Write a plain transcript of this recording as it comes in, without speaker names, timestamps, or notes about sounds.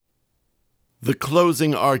The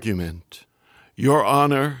closing argument. Your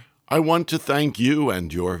Honor, I want to thank you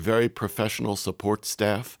and your very professional support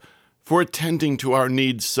staff for attending to our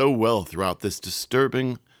needs so well throughout this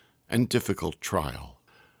disturbing and difficult trial.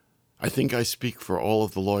 I think I speak for all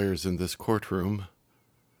of the lawyers in this courtroom.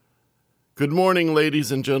 Good morning,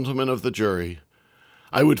 ladies and gentlemen of the jury.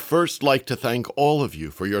 I would first like to thank all of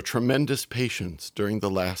you for your tremendous patience during the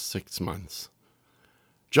last 6 months.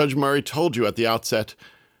 Judge Murray told you at the outset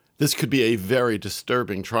this could be a very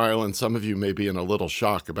disturbing trial, and some of you may be in a little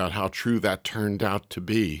shock about how true that turned out to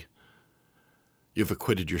be. You've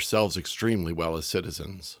acquitted yourselves extremely well as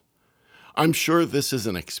citizens. I'm sure this is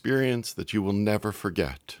an experience that you will never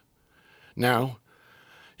forget. Now,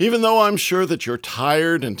 even though I'm sure that you're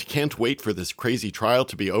tired and can't wait for this crazy trial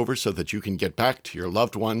to be over so that you can get back to your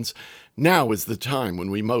loved ones, now is the time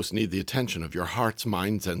when we most need the attention of your hearts,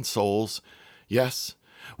 minds, and souls. Yes,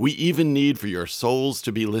 we even need for your souls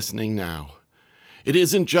to be listening now. It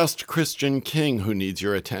isn't just Christian King who needs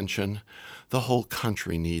your attention. The whole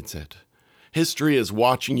country needs it. History is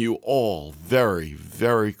watching you all very,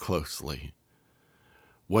 very closely.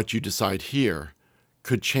 What you decide here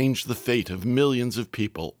could change the fate of millions of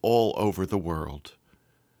people all over the world.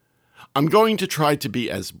 I'm going to try to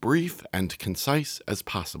be as brief and concise as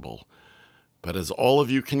possible, but as all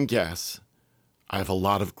of you can guess, I have a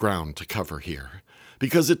lot of ground to cover here.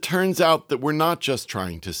 Because it turns out that we're not just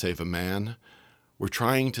trying to save a man, we're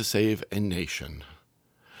trying to save a nation.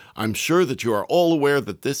 I'm sure that you are all aware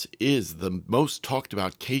that this is the most talked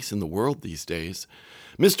about case in the world these days.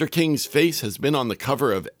 Mr. King's face has been on the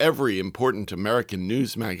cover of every important American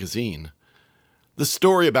news magazine. The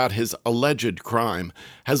story about his alleged crime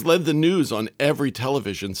has led the news on every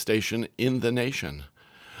television station in the nation.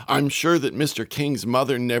 I'm sure that Mr. King's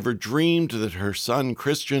mother never dreamed that her son,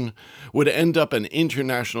 Christian, would end up an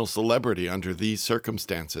international celebrity under these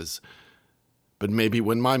circumstances. But maybe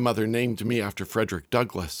when my mother named me after Frederick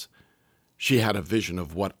Douglass, she had a vision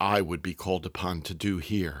of what I would be called upon to do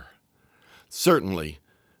here. Certainly,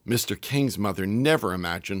 Mr. King's mother never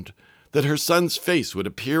imagined that her son's face would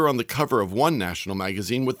appear on the cover of one national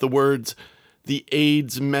magazine with the words, "The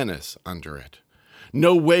AIDS Menace," under it.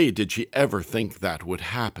 No way did she ever think that would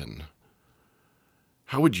happen.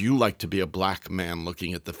 How would you like to be a black man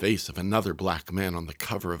looking at the face of another black man on the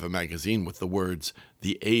cover of a magazine with the words,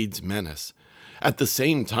 "The AIDS Menace," at the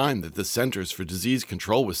same time that the Centers for Disease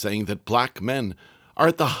Control was saying that black men are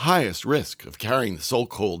at the highest risk of carrying the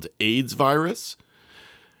so-called AIDS virus?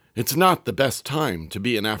 It's not the best time to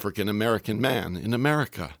be an African-American man in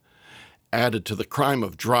America. Added to the crime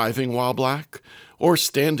of driving while black, or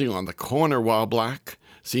standing on the corner while black,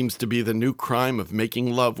 seems to be the new crime of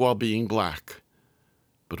making love while being black.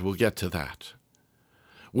 But we'll get to that.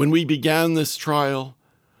 When we began this trial,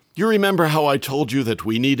 you remember how I told you that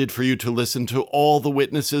we needed for you to listen to all the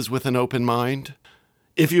witnesses with an open mind?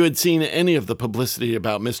 If you had seen any of the publicity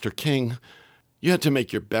about Mr. King, you had to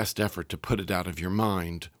make your best effort to put it out of your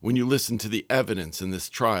mind. When you listened to the evidence in this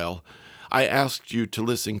trial, I asked you to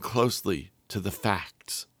listen closely to the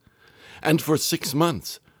facts. And for 6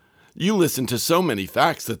 months, you listened to so many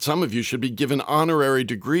facts that some of you should be given honorary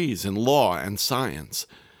degrees in law and science.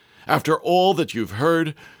 After all that you've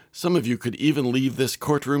heard, some of you could even leave this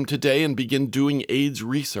courtroom today and begin doing AIDS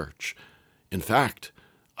research. In fact,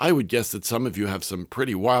 I would guess that some of you have some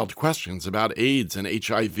pretty wild questions about AIDS and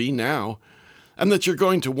HIV now, and that you're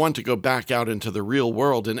going to want to go back out into the real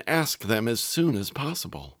world and ask them as soon as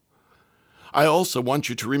possible. I also want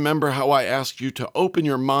you to remember how I asked you to open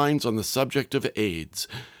your minds on the subject of AIDS.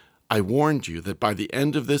 I warned you that by the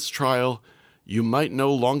end of this trial, you might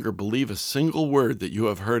no longer believe a single word that you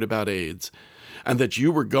have heard about AIDS, and that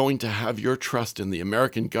you were going to have your trust in the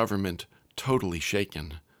American government totally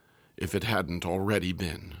shaken, if it hadn't already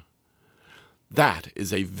been. That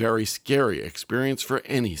is a very scary experience for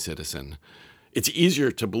any citizen. It's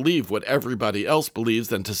easier to believe what everybody else believes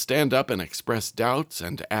than to stand up and express doubts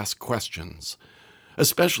and ask questions,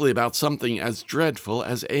 especially about something as dreadful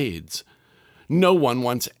as AIDS. No one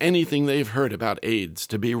wants anything they've heard about AIDS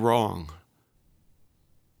to be wrong.